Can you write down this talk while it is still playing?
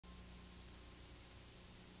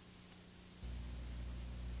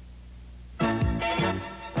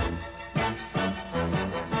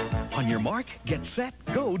mark, get set,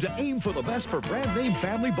 go to Aim for the Best for brand name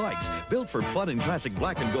family bikes. Built for fun in classic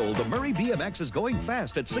black and gold, the Murray BMX is going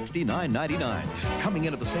fast at $69.99. Coming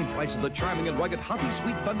in at the same price as the charming and rugged Huffy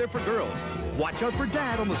Sweet Thunder for girls. Watch out for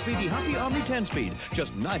Dad on the speedy Huffy Omni 10-speed,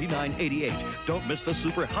 just $99.88. Don't miss the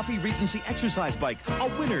super Huffy Regency exercise bike, a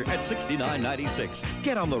winner at $69.96.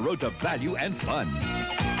 Get on the road to value and fun.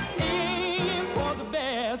 Aim for the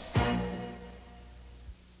best.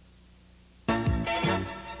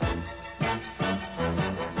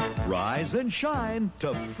 Rise and shine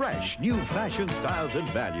to fresh new fashion styles and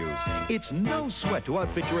values. It's no sweat to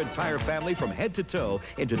outfit your entire family from head to toe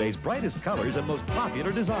in today's brightest colors and most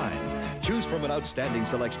popular designs. Choose from an outstanding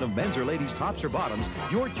selection of men's or ladies' tops or bottoms,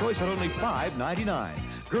 your choice at only $5.99.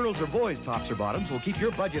 Girls or boys' tops or bottoms will keep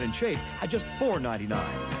your budget in shape at just $4.99.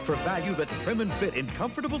 For value that's trim and fit in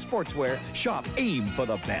comfortable sportswear, shop Aim for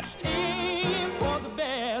the Best. Aim for the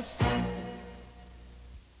best.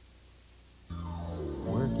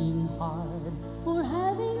 Working hard for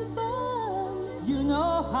having fun. You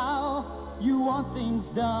know how you want things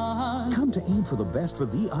done. Come to Aim for the Best for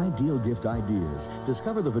the ideal gift ideas.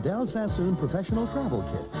 Discover the Vidal Sassoon Professional Travel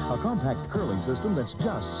Kit, a compact curling system that's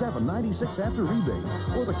just $7.96 after rebate.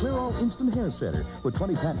 Or the Clear All Instant Hair Setter with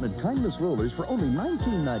 20 patented kindness rollers for only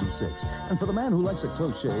 $19.96. And for the man who likes a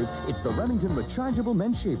close shave, it's the Remington Rechargeable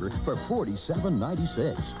Men's Shaver for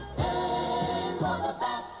 $47.96. Aim for the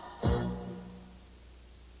best.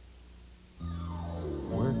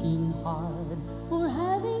 Working hard for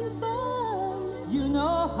having fun. You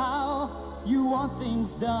know how you want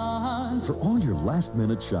things done. For all your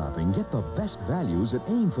last-minute shopping, get the best values at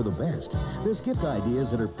Aim for the Best. There's gift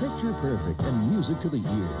ideas that are picture-perfect and music to the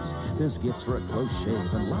ears. There's gifts for a close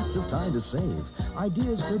shave and lots of time to save.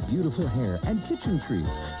 Ideas for beautiful hair and kitchen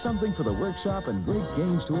treats. Something for the workshop and great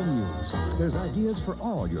games to amuse. There's ideas for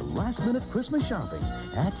all your last-minute Christmas shopping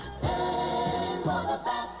at Aim for the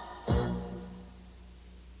best.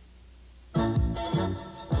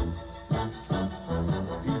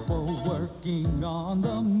 Working on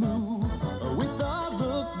the move with a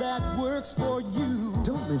look that works for you.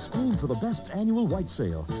 Don't miss Aim for the Best's annual white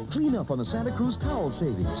sale. Clean up on the Santa Cruz towel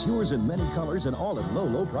savings. Yours in many colors and all at low,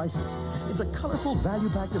 low prices. It's a colorful,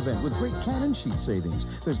 value-packed event with great Canon sheet savings.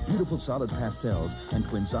 There's beautiful solid pastels and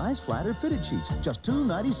twin-size flat or fitted sheets, just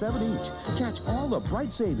 $2.97 each. Catch all the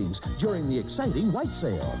bright savings during the exciting white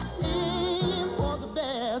sale. Aim for the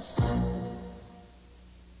best.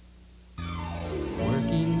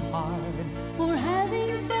 Working hard for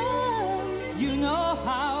having fun. You know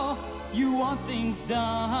how you want things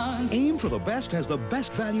done. Aim for the Best has the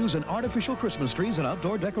best values in artificial Christmas trees and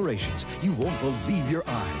outdoor decorations. You won't believe your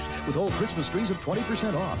eyes. With all Christmas trees at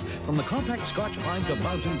 20% off. From the compact Scotch pine to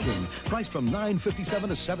Mountain King, priced from $9.57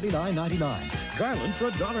 to $79.99. Garland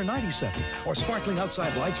for $1.97. Or sparkling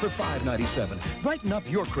outside lights for $5.97. Brighten up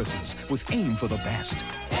your Christmas with Aim for the Best.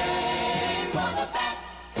 Aim for the best.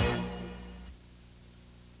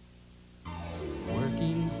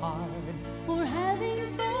 Working hard for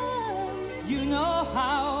having fun. You know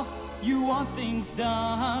how you want things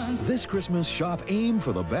done. This Christmas, shop Aim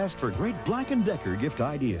for the Best for great Black & Decker gift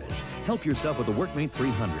ideas. Help yourself with the Workmate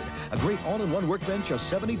 300, a great all-in-one workbench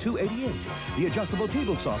just $72.88. The adjustable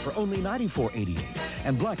table saw for only $94.88.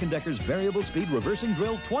 And Black & Decker's variable speed reversing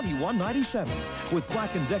drill, $21.97. With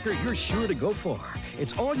Black & Decker, you're sure to go far.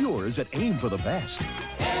 It's all yours at Aim for the Best.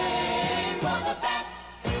 Aim for the best.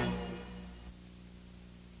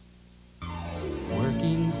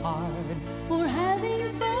 Working hard for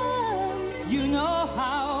having fun. You know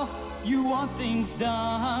how you want things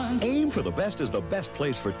done. Aim for the Best is the best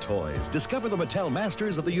place for toys. Discover the Mattel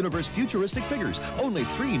Masters of the Universe futuristic figures, only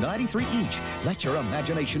 $3.93 each. Let your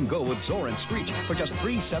imagination go with Zor and Screech for just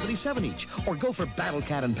 $3.77 each. Or go for Battle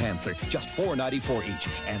Cat and Panther, just $4.94 each.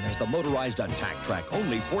 And there's the motorized Attack Track,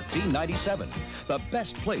 only $14.97. The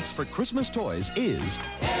best place for Christmas toys is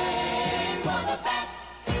Aim for the best.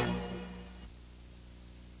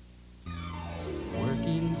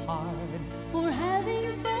 Working hard for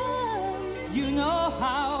having fun. You know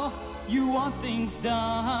how you want things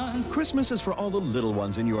done. Christmas is for all the little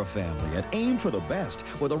ones in your family at Aim for the Best,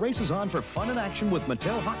 where the race is on for fun and action with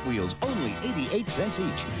Mattel Hot Wheels, only 88 cents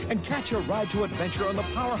each. And catch a ride to adventure on the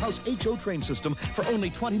Powerhouse HO train system for only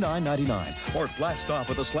 $29.99. Or blast off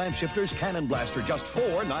with the Slam Shifters Cannon Blaster, just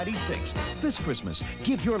 $4.96. This Christmas,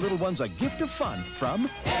 give your little ones a gift of fun from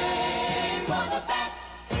Aim for the best.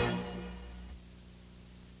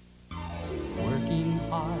 Working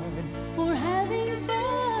hard for having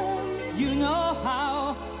fun. You know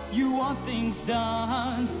how you want things shopping's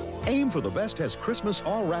done. Aim for the Best has Christmas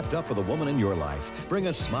all wrapped up for the woman in your life. Bring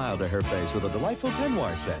a smile to her face with a delightful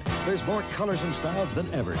peignoir set. There's more colors and styles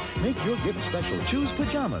than ever. Make your gift special. Choose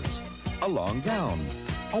pajamas, a long gown,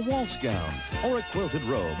 a waltz gown, or a quilted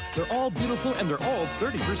robe. They're all beautiful and they're all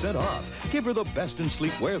 30% off. Give her the best in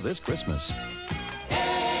sleepwear this Christmas.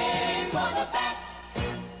 Aim for the best.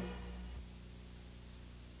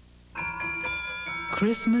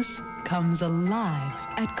 Christmas comes alive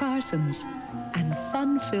at Carson's, and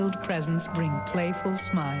fun-filled presents bring playful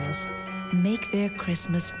smiles. Make their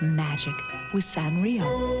Christmas magic with Sanrio.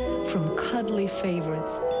 From cuddly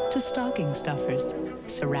favorites to stocking stuffers,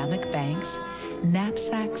 ceramic banks,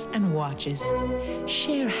 knapsacks, and watches.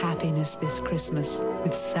 Share happiness this Christmas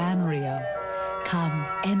with Sanrio. Come,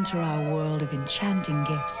 enter our world of enchanting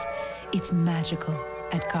gifts. It's magical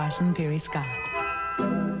at Carson Peary Scott.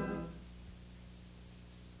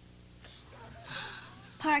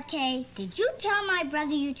 Parquet, did you tell my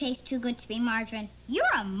brother you taste too good to be margarine? You're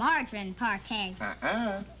a margarine, Parquet.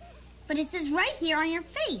 But it says right here on your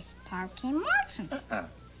face, Parquet margarine.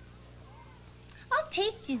 I'll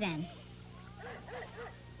taste you then.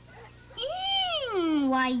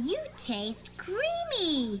 Why, you taste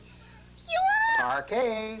creamy. You are...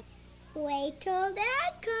 Parquet. Wait till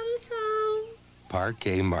Dad comes home.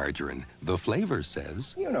 Parquet margarine. The flavor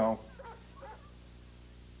says... You know.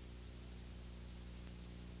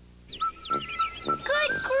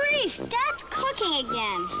 Good grief, Dad's cooking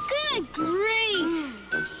again. Good grief.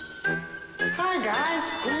 Hi, guys.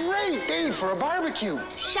 Great day for a barbecue.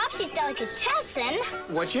 Shopsy's delicatessen.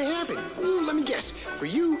 What you having? Ooh, let me guess. For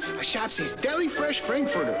you, a Shopsy's Deli Fresh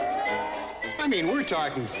Frankfurter. I mean, we're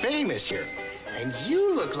talking famous here. And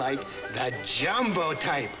you look like the jumbo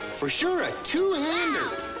type. For sure, a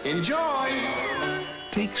two-hander. Enjoy.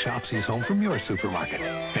 Take Shopsy's home from your supermarket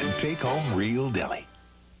and take home real deli.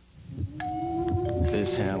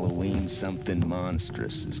 This Halloween, something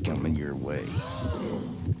monstrous is coming your way.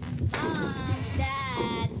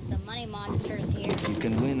 Dad, the money monster's here. You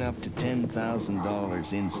can win up to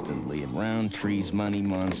 $10,000 instantly in Roundtree's Money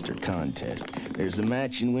Monster Contest. There's a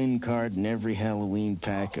match and win card in every Halloween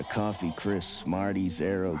pack of Coffee Crisp, Smarties,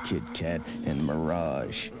 Aero, Kit Kat, and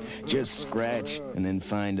Mirage. Just scratch and then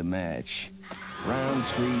find a match.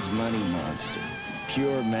 Roundtree's Money Monster.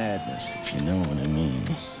 Pure madness, if you know what I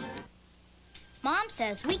mean. Mom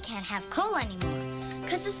says we can't have cola anymore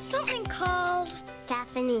because it's something called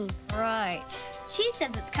caffeine. Right. She says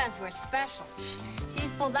it's because we're special.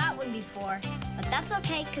 She's pulled that one before, but that's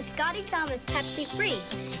okay because Scotty found this Pepsi free.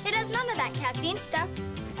 It has none of that caffeine stuff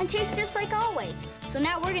and tastes just like always. So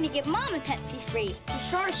now we're going to give Mom a Pepsi free to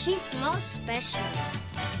show her she's the most specialist.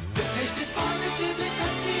 The taste is positively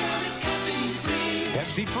Pepsi and it's caffeine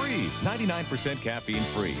free. Pepsi Free, 99% caffeine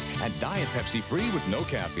free, and Diet Pepsi Free with no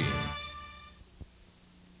caffeine.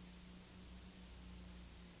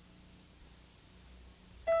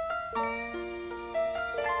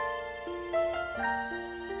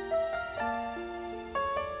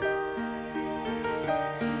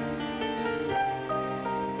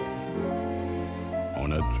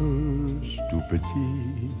 On a tous, tout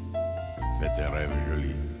petit, fait des rêves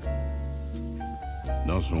jolis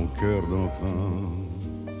dans son cœur d'enfant.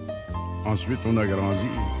 Ensuite on a grandi,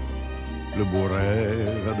 le beau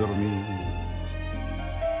rêve a dormi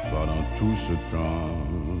pendant tout ce temps.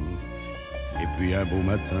 Et puis un beau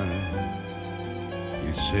matin,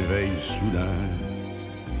 il s'éveille soudain,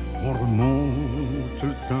 on remonte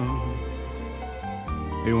le temps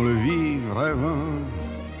et on le vit rêvant.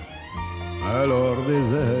 Alors des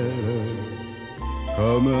ailes,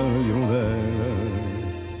 comme hirondelles,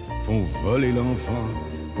 font voler l'enfant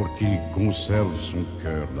pour qu'il conserve son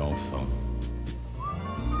cœur d'enfant.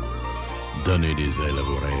 Donnez des ailes à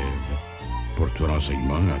vos rêves. Pour tout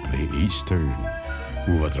renseignement, appelez Eastern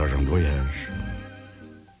ou votre agent de voyage.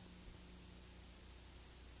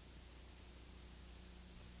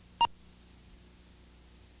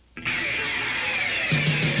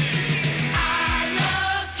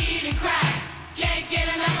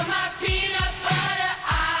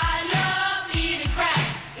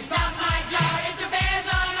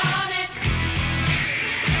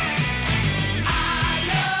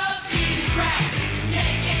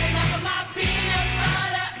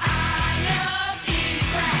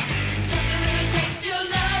 Just a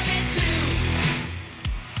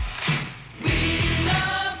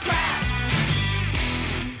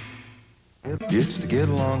It's the Get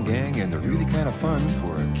Along Gang, and they're really kind of fun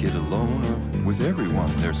for a kid alone or with everyone.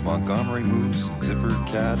 There's Montgomery Moose, Zipper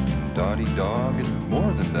Cat, Dottie Dog, and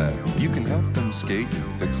more than that. You can help them skate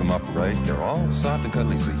and fix them up right. They're all soft and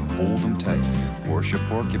cuddly, so you hold them tight. Portia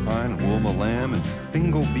Porcupine, Wilma Lamb, and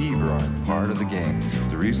Bingo Beaver are part of the gang.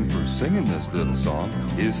 The reason for singing this little song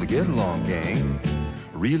is the Get Along Gang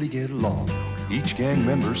really get along. Each gang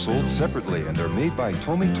member sold separately, and they're made by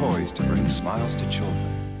Tommy Toys to bring smiles to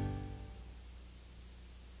children.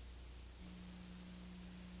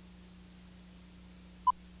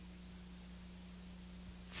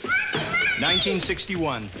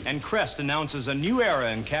 1961, and Crest announces a new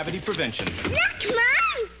era in cavity prevention. Look,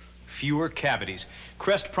 Mom! Fewer cavities.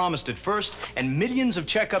 Crest promised it first, and millions of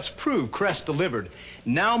checkups prove Crest delivered.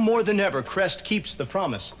 Now more than ever, Crest keeps the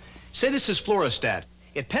promise. Say this is Fluorostat.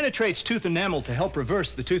 It penetrates tooth enamel to help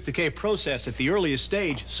reverse the tooth decay process at the earliest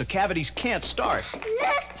stage so cavities can't start.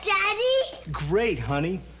 Look, Daddy! Great,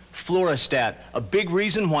 honey. Fluorostat, a big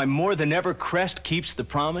reason why more than ever Crest keeps the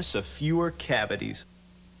promise of fewer cavities.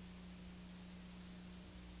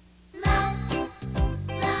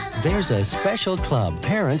 There's a special club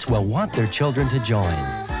parents will want their children to join.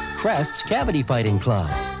 Crest's Cavity Fighting Club,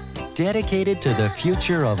 dedicated to the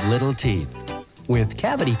future of little teeth. With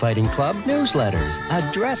Cavity Fighting Club newsletters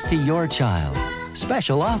addressed to your child,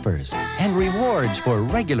 special offers, and rewards for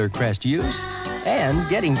regular Crest use, and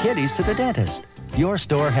getting kiddies to the dentist. Your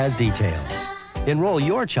store has details. Enroll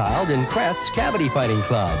your child in Crest's Cavity Fighting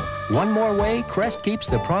Club. One more way Crest keeps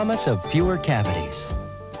the promise of fewer cavities.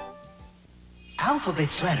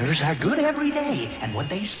 Alphabet's letters are good every day, and what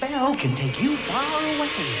they spell can take you far away.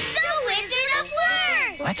 The Wizard of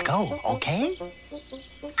Words! Let's go, okay?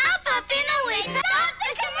 Up in a Wig, stop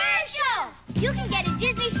the commercial! You can get a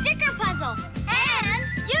Disney sticker puzzle, and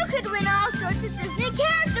you could win all sorts of Disney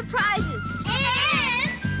character prizes,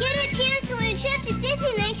 and get a chance to win a trip to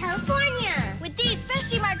Disneyland, California, with these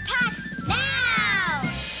specially marked packs now!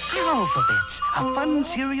 Alphabets, a fun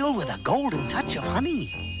cereal with a golden touch of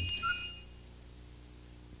honey.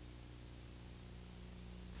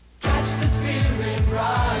 The spirit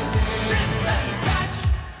rising. Simpsons catch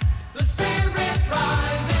the spirit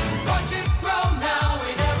rising. Watch it grow now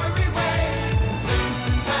in every way.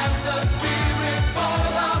 Simpsons has the spirit for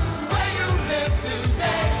the way you live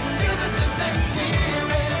today. Feel the Simpsons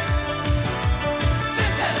spirit.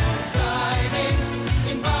 Simpsons exciting,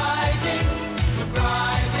 inviting,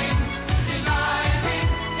 surprising, delighting.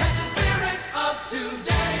 Catch the spirit of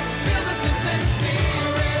today. Feel the Simpsons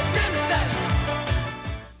spirit. Simpsons.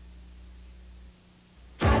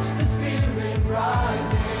 The spirit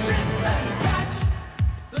rising. Simpsons catch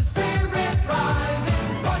the spirit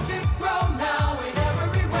rising. Watch it grow now in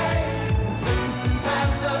every way. Simpsons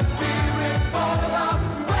has the spirit for the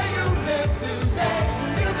way you live today.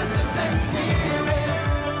 Feel the Simpsons spirit.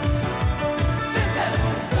 Simpsons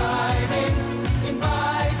exciting,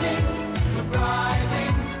 inviting,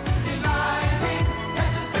 surprising, delighting.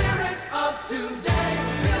 Catch the spirit of today.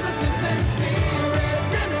 Feel the Simpsons spirit.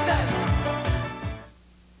 Simpsons.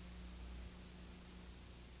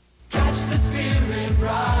 Catch the spirit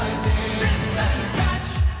rising. Simpsons catch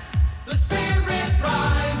the spirit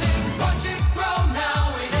rising. Watch it grow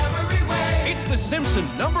now in every way. It's the Simpson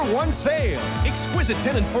 #1 sale. Exquisite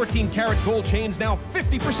 10 and 14 karat gold chains now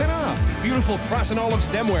 50% off. Beautiful cross and olive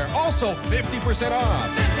stemware also 50% off.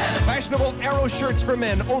 Simpson. Fashionable arrow shirts for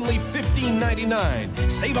men only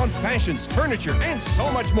 $15.99. Save on fashions, furniture, and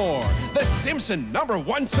so much more. The Simpson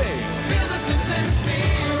 #1 sale. Feel the Simpsons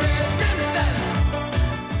spirit. Simpsons.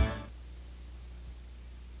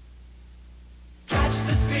 Catch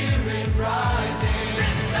the spirit rising.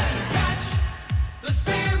 Simpsons catch the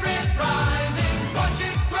spirit rising. Watch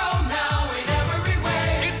it grow now in every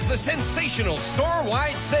way. It's the sensational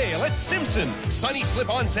store-wide sale at Simpson. Sunny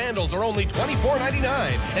slip-on sandals are only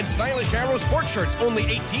 $24.99, and stylish Arrow sport shirts only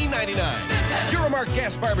 $18.99. Duramark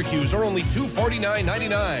gas barbecues are only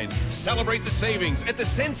 $249.99. Celebrate the savings at the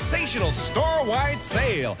sensational store-wide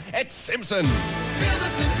sale at Simpson. Feel the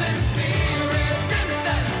Simpsons spirit.